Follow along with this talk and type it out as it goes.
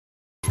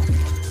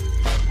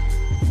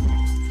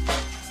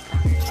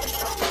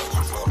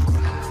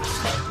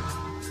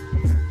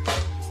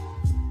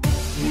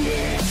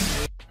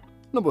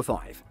Number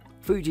 5.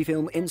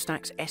 Fujifilm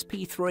Instax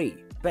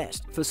SP3,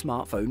 best for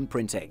smartphone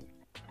printing.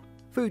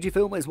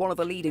 Fujifilm is one of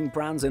the leading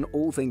brands in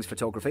all things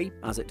photography,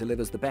 as it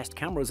delivers the best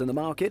cameras in the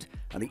market,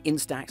 and the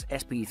Instax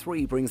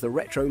SP3 brings the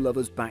retro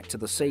lovers back to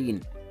the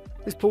scene.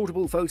 This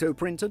portable photo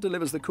printer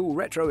delivers the cool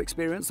retro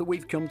experience that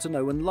we've come to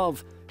know and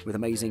love, with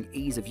amazing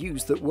ease of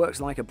use that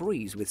works like a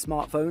breeze with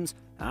smartphones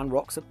and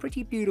rocks a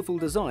pretty beautiful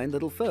design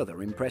that'll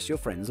further impress your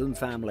friends and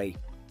family.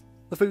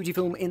 The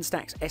Fujifilm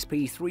Instax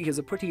SP3 has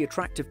a pretty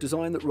attractive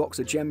design that rocks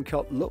a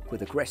gem-cut look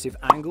with aggressive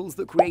angles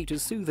that create a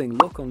soothing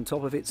look on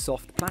top of its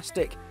soft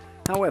plastic.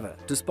 However,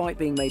 despite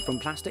being made from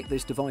plastic,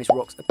 this device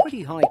rocks a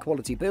pretty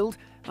high-quality build,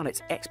 and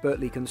it's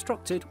expertly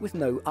constructed with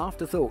no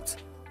afterthoughts.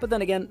 But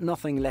then again,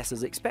 nothing less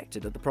is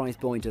expected at the price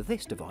point of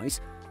this device,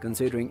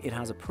 considering it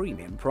has a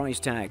premium price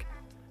tag.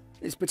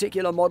 This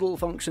particular model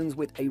functions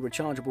with a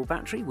rechargeable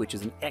battery, which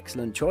is an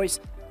excellent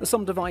choice, as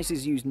some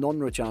devices use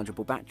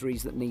non-rechargeable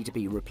batteries that need to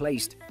be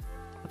replaced.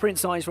 The print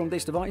size from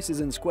this device is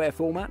in square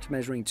format,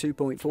 measuring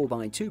 2.4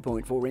 by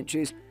 2.4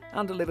 inches,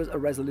 and delivers a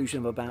resolution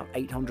of about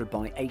 800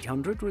 by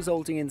 800,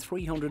 resulting in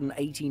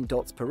 318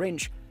 dots per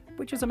inch,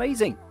 which is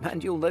amazing,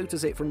 and you'll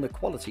notice it from the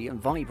quality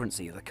and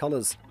vibrancy of the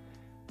colours.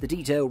 The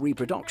detail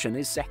reproduction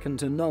is second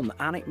to none,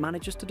 and it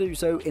manages to do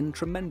so in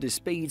tremendous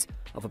speeds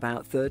of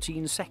about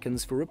 13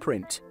 seconds for a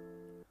print.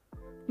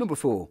 Number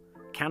 4.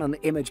 Canon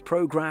Image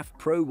Prograph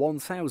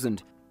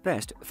Pro-100,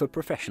 best for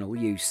professional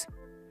use.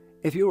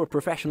 If you're a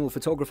professional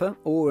photographer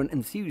or an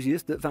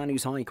enthusiast that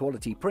values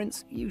high-quality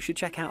prints, you should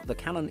check out the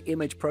Canon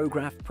Image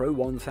Prograph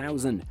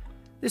Pro-100.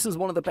 This is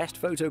one of the best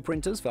photo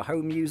printers for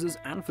home users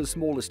and for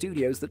smaller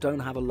studios that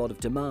don't have a lot of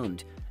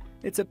demand.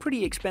 It's a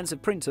pretty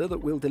expensive printer that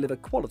will deliver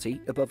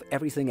quality above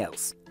everything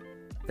else.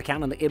 The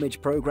Canon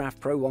Image Prograph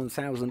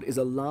Pro-100 is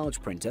a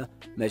large printer,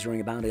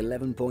 measuring about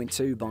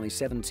 11.2 by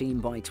 17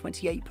 by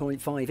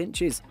 28.5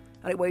 inches,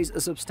 and it weighs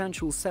a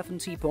substantial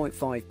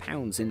 70.5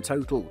 pounds in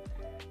total,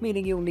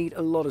 meaning you'll need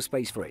a lot of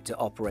space for it to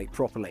operate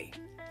properly.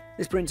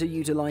 This printer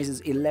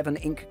utilizes 11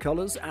 ink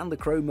colors and the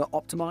chroma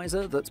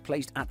optimizer that's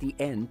placed at the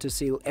end to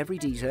seal every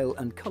detail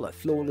and color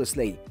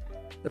flawlessly.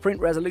 The print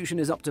resolution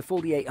is up to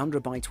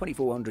 4800 by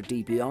 2400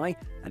 dpi,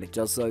 and it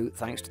does so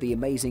thanks to the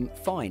amazing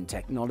fine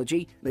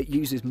technology that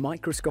uses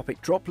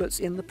microscopic droplets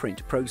in the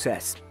print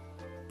process.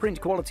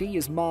 Print quality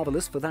is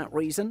marvelous for that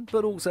reason,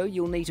 but also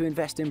you'll need to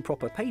invest in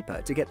proper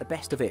paper to get the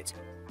best of it.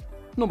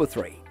 Number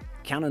 3.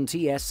 Canon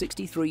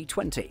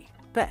TS6320,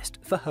 best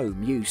for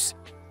home use.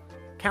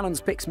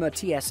 Canon's Pixma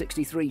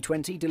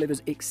TS6320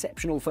 delivers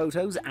exceptional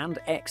photos and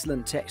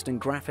excellent text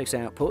and graphics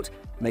output,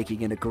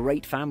 making it a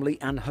great family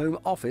and home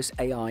office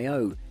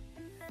AIO.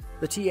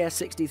 The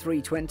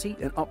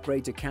TS6320, an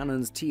upgrade to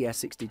Canon's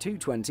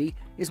TS6220,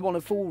 is one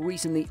of 4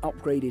 recently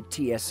upgraded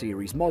TS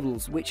series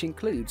models, which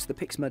includes the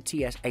Pixma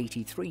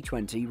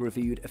TS8320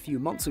 reviewed a few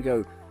months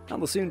ago,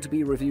 and the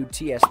soon-to-be reviewed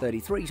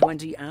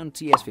TS3320 and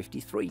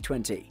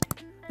TS5320.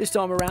 This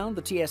time around,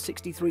 the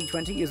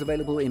TS6320 is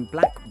available in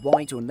black,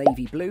 white or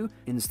navy blue,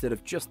 instead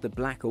of just the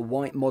black or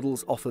white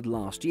models offered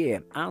last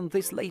year, and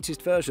this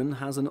latest version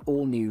has an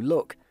all-new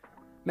look.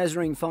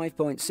 Measuring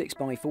 5.6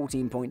 by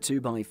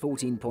 14.2 by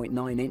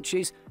 14.9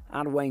 inches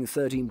and weighing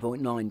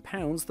 13.9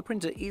 pounds, the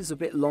printer is a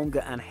bit longer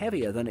and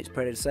heavier than its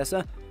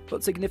predecessor,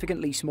 but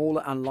significantly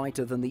smaller and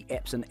lighter than the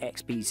Epson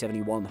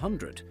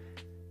XP7100.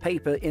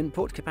 Paper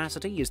input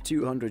capacity is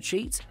 200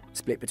 sheets,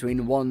 split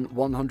between one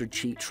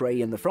 100-sheet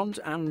tray in the front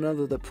and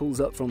another that pulls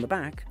up from the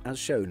back, as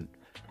shown.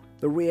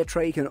 The rear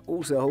tray can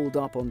also hold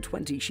up on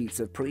 20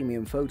 sheets of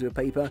premium photo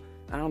paper,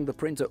 and the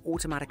printer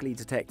automatically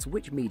detects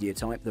which media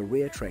type the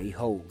rear tray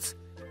holds.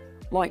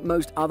 Like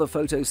most other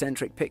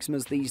photocentric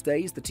Pixmas these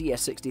days, the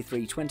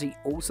TS6320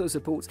 also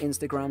supports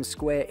Instagram's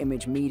square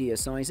image media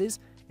sizes,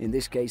 in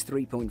this case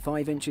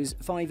 3.5 inches,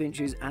 5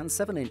 inches and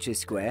 7 inches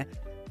square.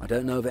 I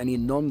don't know of any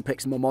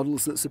non-Pixma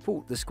models that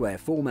support the square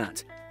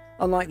format.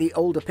 Unlike the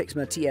older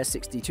Pixma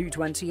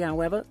TS6220,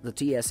 however, the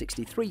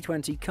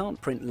TS6320 can't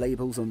print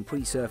labels on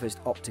pre-surfaced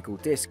optical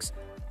discs,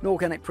 nor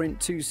can it print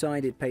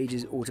two-sided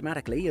pages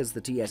automatically as the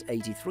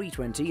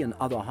TS8320 and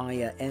other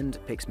higher-end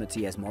Pixma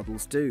TS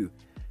models do.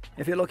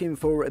 If you're looking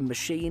for a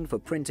machine for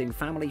printing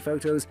family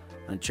photos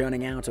and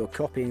churning out or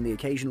copying the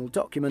occasional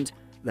document,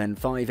 then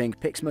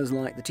 5-ink Pixmas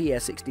like the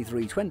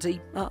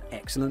TS6320 are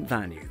excellent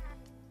value.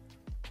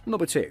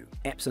 Number 2.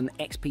 Epson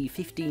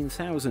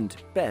XP15000,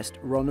 best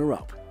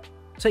runner-up.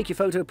 Take your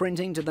photo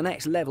printing to the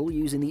next level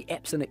using the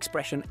Epson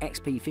Expression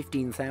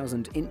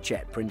XP15000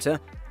 inkjet printer.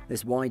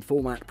 This wide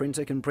format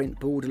printer can print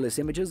borderless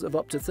images of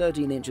up to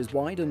 13 inches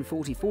wide and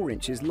 44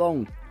 inches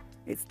long.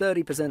 It's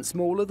 30%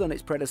 smaller than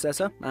its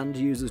predecessor and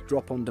uses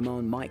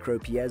drop-on-demand micro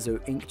piezo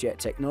inkjet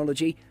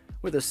technology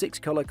with a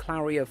 6-color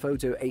Claria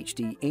Photo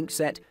HD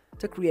inkset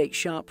to create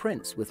sharp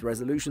prints with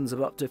resolutions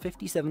of up to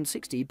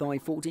 5760 by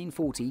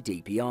 1440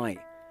 dpi.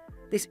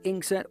 This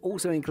inkset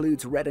also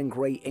includes red and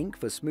grey ink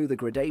for smoother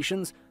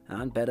gradations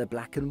and better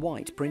black and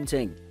white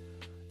printing.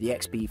 The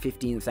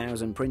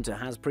XP15000 printer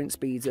has print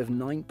speeds of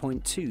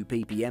 9.2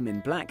 ppm in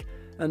black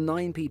and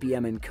 9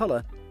 ppm in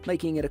colour,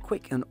 making it a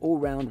quick and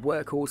all-round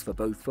workhorse for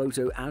both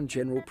photo and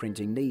general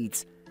printing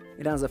needs.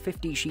 It has a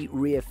 50-sheet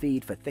rear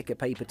feed for thicker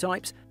paper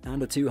types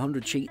and a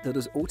 200-sheet that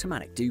has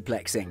automatic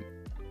duplexing.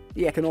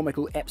 The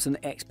economical Epson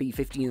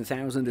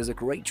XP15000 is a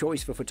great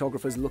choice for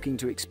photographers looking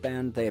to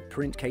expand their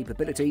print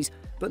capabilities,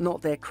 but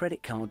not their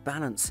credit card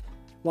balance.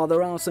 While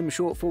there are some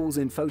shortfalls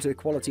in photo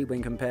quality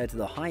when compared to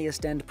the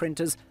highest-end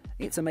printers,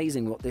 it's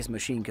amazing what this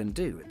machine can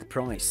do at the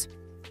price.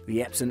 The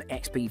Epson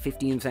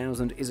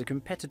XP15000 is a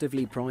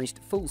competitively priced,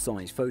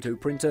 full-size photo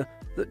printer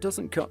that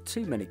doesn't cut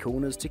too many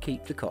corners to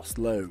keep the cost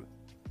low.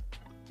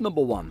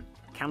 Number 1.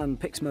 Canon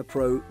Pixma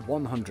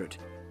Pro-100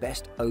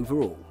 Best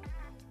Overall.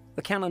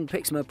 The Canon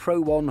Pixma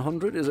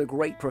Pro-100 is a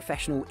great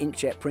professional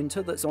inkjet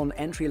printer that's on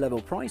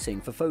entry-level pricing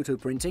for photo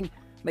printing,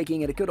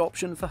 making it a good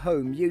option for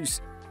home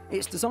use.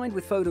 It's designed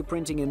with photo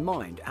printing in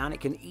mind, and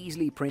it can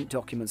easily print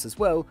documents as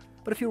well,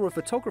 but if you're a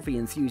photography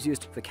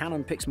enthusiast, the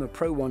Canon Pixma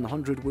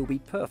Pro-100 will be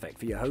perfect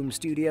for your home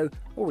studio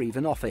or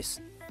even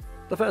office.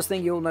 The first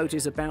thing you'll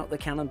notice about the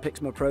Canon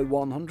Pixma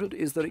Pro-100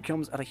 is that it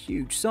comes at a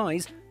huge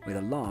size with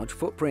a large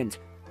footprint,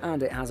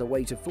 and it has a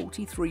weight of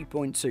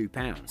 43.2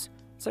 pounds.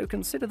 So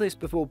consider this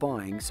before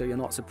buying so you're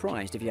not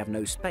surprised if you have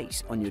no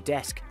space on your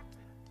desk.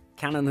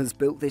 Canon has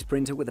built this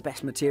printer with the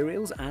best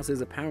materials, as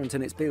is apparent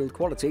in its build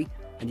quality,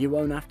 and you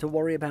won't have to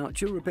worry about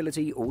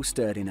durability or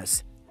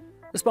sturdiness.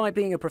 Despite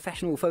being a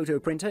professional photo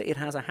printer, it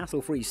has a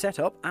hassle-free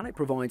setup, and it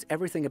provides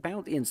everything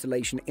about the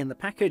installation in the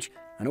package,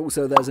 and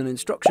also there's an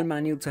instruction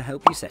manual to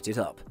help you set it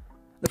up.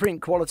 The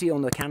print quality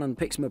on the Canon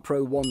Pixma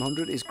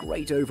Pro-100 is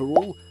great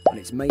overall, and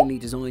it's mainly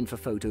designed for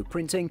photo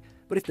printing,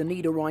 but if the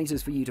need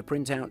arises for you to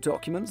print out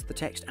documents, the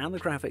text and the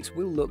graphics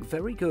will look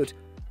very good,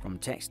 from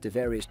text to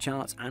various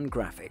charts and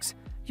graphics.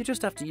 You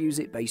just have to use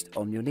it based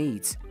on your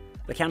needs.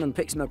 The Canon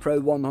Pixma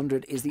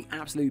Pro-100 is the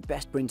absolute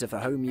best printer for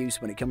home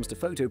use when it comes to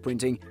photo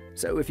printing,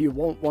 so if you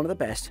want one of the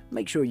best,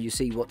 make sure you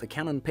see what the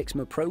Canon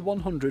Pixma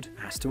Pro-100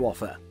 has to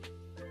offer.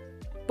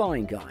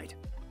 Buying guide.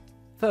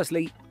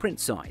 Firstly,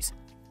 print size.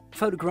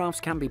 Photographs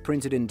can be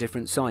printed in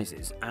different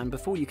sizes, and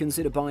before you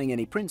consider buying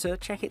any printer,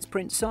 check its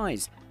print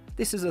size.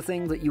 This is a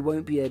thing that you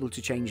won't be able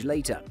to change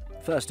later.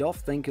 First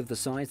off, think of the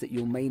size that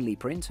you'll mainly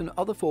print and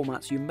other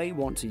formats you may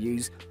want to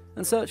use,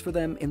 and search for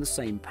them in the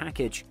same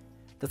package.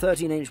 The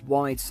 13-inch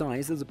wide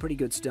size is a pretty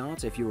good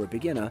start if you're a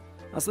beginner,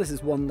 as this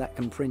is one that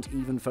can print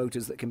even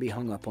photos that can be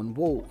hung up on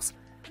walls.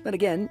 Then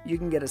again, you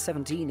can get a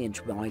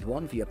 17-inch wide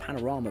one for your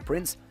panorama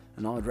prints,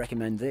 and I would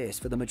recommend this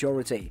for the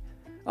majority.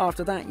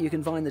 After that, you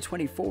can find the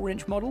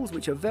 24-inch models,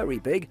 which are very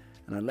big,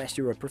 and unless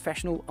you're a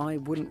professional, I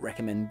wouldn't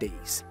recommend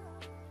these.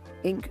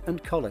 Ink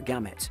and colour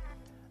gamut.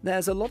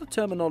 There's a lot of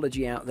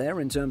terminology out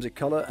there in terms of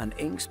colour and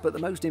inks, but the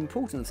most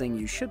important thing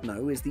you should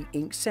know is the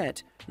ink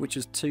set, which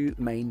has two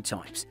main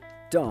types: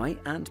 dye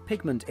and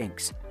pigment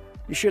inks.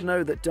 You should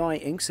know that dye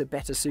inks are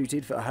better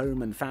suited for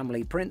home and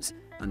family prints,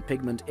 and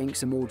pigment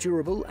inks are more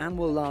durable and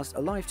will last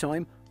a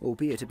lifetime,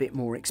 albeit a bit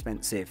more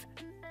expensive.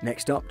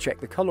 Next up,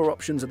 check the colour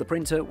options of the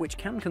printer, which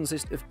can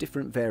consist of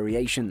different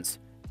variations.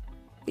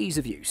 Ease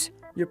of use.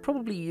 You're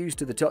probably used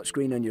to the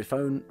touchscreen on your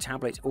phone,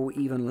 tablet or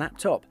even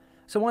laptop,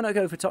 so why not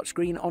go for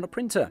touchscreen on a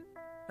printer?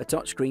 A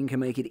touchscreen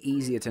can make it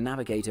easier to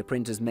navigate a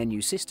printer's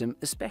menu system,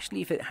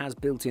 especially if it has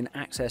built-in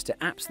access to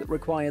apps that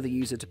require the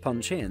user to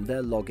punch in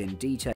their login details.